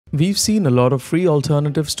We've seen a lot of free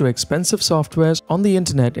alternatives to expensive softwares on the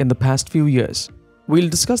internet in the past few years. We'll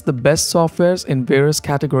discuss the best softwares in various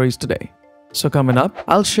categories today. So coming up,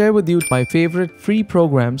 I'll share with you my favorite free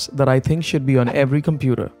programs that I think should be on every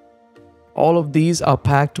computer. All of these are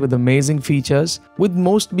packed with amazing features, with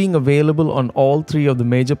most being available on all three of the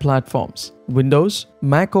major platforms: Windows,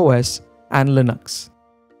 Mac OS, and Linux.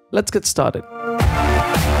 Let's get started.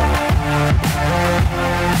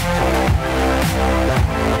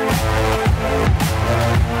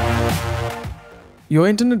 Your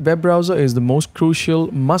internet web browser is the most crucial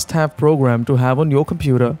must-have program to have on your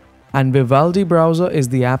computer, and Vivaldi browser is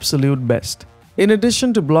the absolute best. In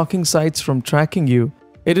addition to blocking sites from tracking you,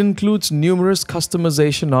 it includes numerous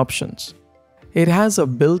customization options. It has a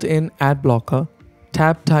built-in ad blocker,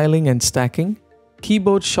 tab tiling and stacking,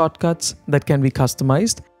 keyboard shortcuts that can be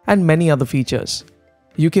customized, and many other features.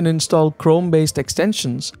 You can install Chrome-based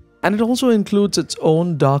extensions, and it also includes its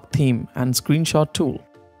own dark theme and screenshot tool.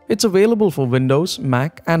 It's available for Windows,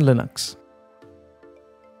 Mac, and Linux.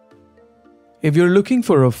 If you're looking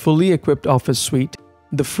for a fully equipped Office suite,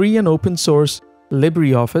 the free and open source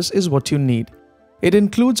LibreOffice is what you need. It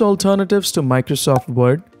includes alternatives to Microsoft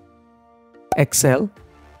Word, Excel,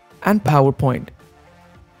 and PowerPoint.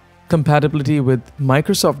 Compatibility with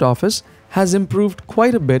Microsoft Office has improved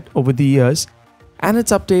quite a bit over the years, and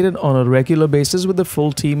it's updated on a regular basis with a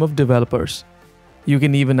full team of developers. You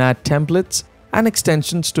can even add templates and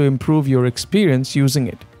extensions to improve your experience using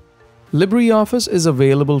it. LibreOffice is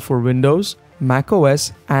available for Windows, Mac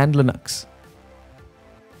OS, and Linux.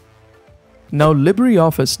 Now,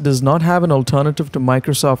 LibreOffice does not have an alternative to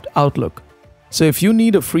Microsoft Outlook, so if you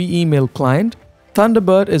need a free email client,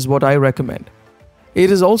 Thunderbird is what I recommend. It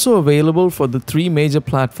is also available for the three major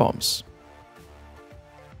platforms.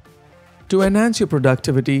 To enhance your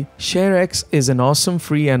productivity, ShareX is an awesome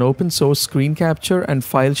free and open source screen capture and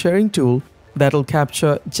file sharing tool that'll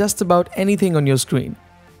capture just about anything on your screen.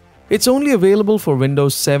 It's only available for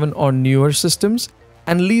Windows 7 or newer systems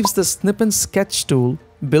and leaves the Snip and Sketch tool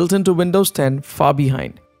built into Windows 10 far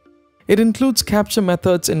behind. It includes capture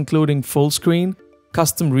methods including full screen,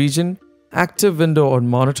 custom region, active window or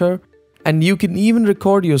monitor, and you can even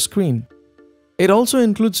record your screen. It also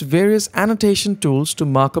includes various annotation tools to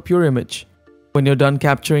mark up your image. When you're done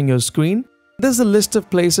capturing your screen, there's a list of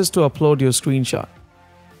places to upload your screenshot.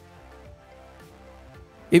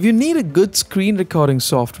 If you need a good screen recording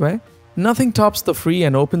software, nothing tops the free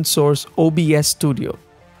and open source OBS Studio.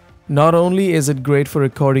 Not only is it great for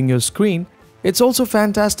recording your screen, it's also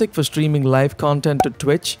fantastic for streaming live content to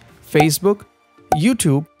Twitch, Facebook,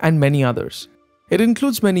 YouTube, and many others. It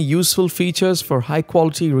includes many useful features for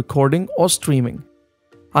high-quality recording or streaming.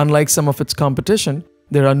 Unlike some of its competition,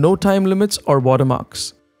 there are no time limits or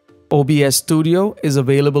watermarks. OBS Studio is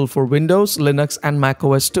available for Windows, Linux, and Mac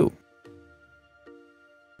OS too.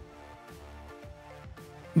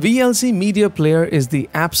 VLC Media Player is the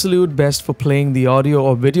absolute best for playing the audio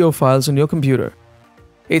or video files on your computer.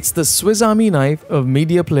 It's the Swiss Army knife of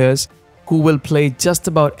media players who will play just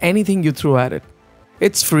about anything you throw at it.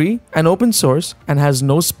 It's free and open source and has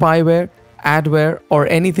no spyware, adware, or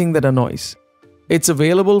anything that annoys. It's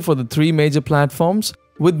available for the three major platforms,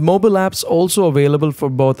 with mobile apps also available for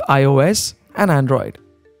both iOS and Android.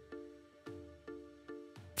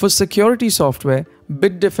 For security software,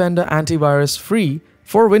 Bitdefender Antivirus Free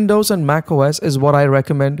for Windows and Mac OS is what I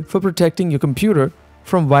recommend for protecting your computer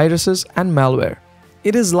from viruses and malware.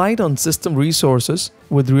 It is light on system resources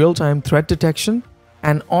with real-time threat detection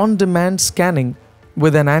and on-demand scanning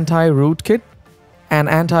with an anti-rootkit and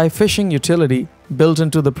anti-phishing utility built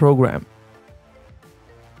into the program.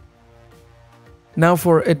 Now,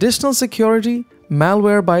 for additional security,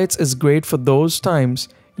 MalwareBytes is great for those times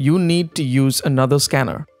you need to use another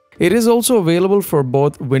scanner. It is also available for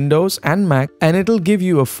both Windows and Mac, and it'll give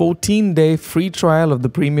you a 14-day free trial of the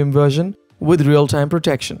premium version with real-time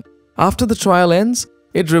protection. After the trial ends,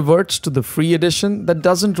 it reverts to the free edition that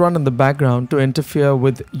doesn't run in the background to interfere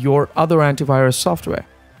with your other antivirus software.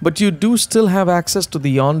 But you do still have access to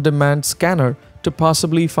the on-demand scanner to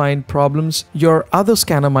possibly find problems your other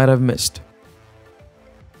scanner might have missed.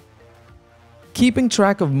 Keeping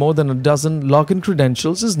track of more than a dozen login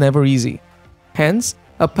credentials is never easy. Hence,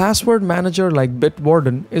 a password manager like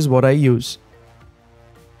Bitwarden is what I use.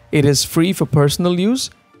 It is free for personal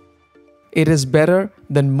use. It is better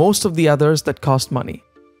than most of the others that cost money.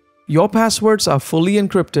 Your passwords are fully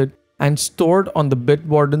encrypted and stored on the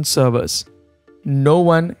Bitwarden servers. No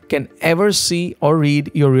one can ever see or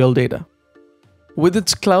read your real data. With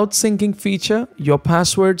its cloud syncing feature, your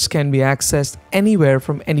passwords can be accessed anywhere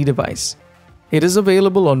from any device. It is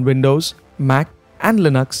available on Windows, Mac, and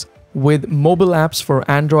Linux, with mobile apps for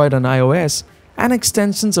Android and iOS and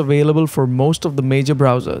extensions available for most of the major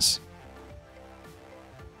browsers.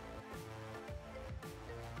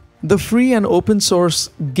 The free and open source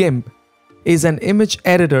GIMP is an image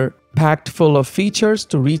editor packed full of features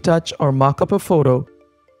to retouch or mock up a photo,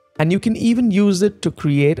 and you can even use it to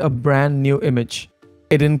create a brand new image.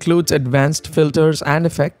 It includes advanced filters and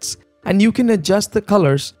effects, and you can adjust the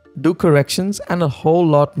colors, do corrections, and a whole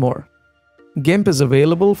lot more. GIMP is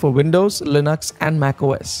available for Windows, Linux, and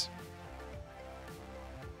macOS.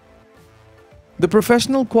 The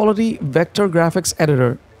professional quality vector graphics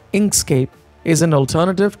editor, Inkscape, is an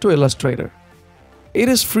alternative to Illustrator. It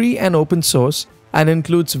is free and open source and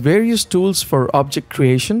includes various tools for object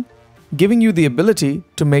creation, giving you the ability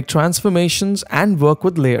to make transformations and work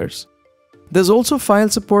with layers. There's also file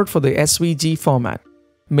support for the SVG format,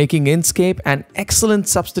 making Inkscape an excellent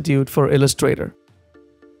substitute for Illustrator.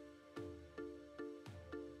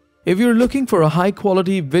 If you're looking for a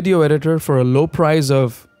high-quality video editor for a low price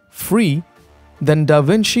of free, then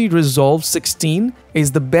DaVinci Resolve 16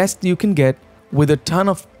 is the best you can get with a ton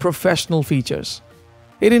of professional features.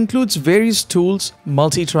 It includes various tools,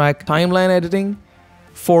 multi-track timeline editing,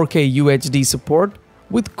 4K UHD support,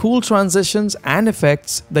 with cool transitions and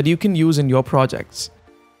effects that you can use in your projects.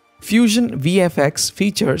 Fusion VFX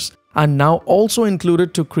features are now also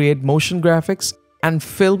included to create motion graphics and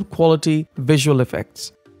film quality visual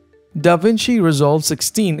effects. DaVinci Resolve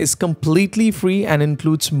 16 is completely free and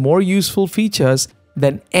includes more useful features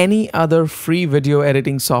than any other free video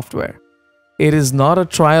editing software. It is not a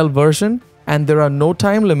trial version, and there are no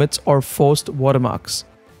time limits or forced watermarks.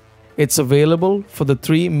 It's available for the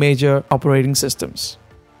 3 major operating systems.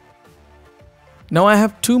 Now I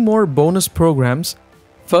have 2 more bonus programs,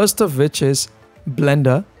 first of which is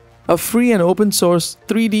Blender, a free and open source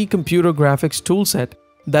 3D computer graphics toolset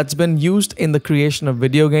that's been used in the creation of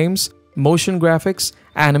video games, motion graphics,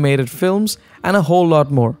 animated films, and a whole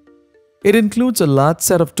lot more. It includes a large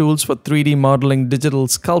set of tools for 3D modeling, digital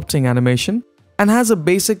sculpting animation, and has a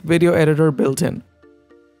basic video editor built in.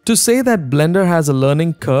 To say that Blender has a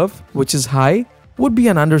learning curve which is high would be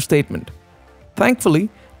an understatement. Thankfully,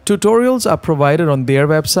 tutorials are provided on their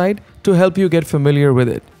website to help you get familiar with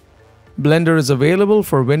it. Blender is available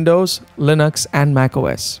for Windows, Linux, and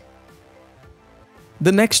macOS.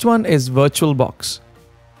 The next one is VirtualBox.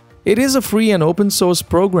 It is a free and open source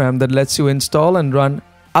program that lets you install and run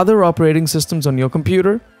other operating systems on your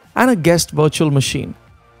computer and a guest virtual machine.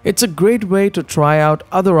 It's a great way to try out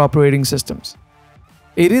other operating systems.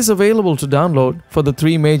 It is available to download for the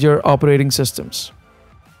 3 major operating systems.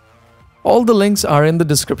 All the links are in the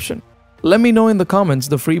description. Let me know in the comments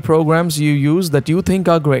the free programs you use that you think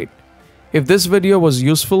are great. If this video was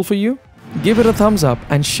useful for you, give it a thumbs up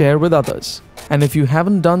and share with others. And if you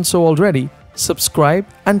haven't done so already, subscribe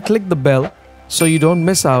and click the bell so you don't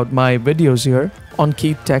miss out my videos here on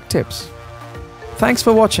Keep Tech Tips. Thanks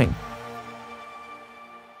for watching.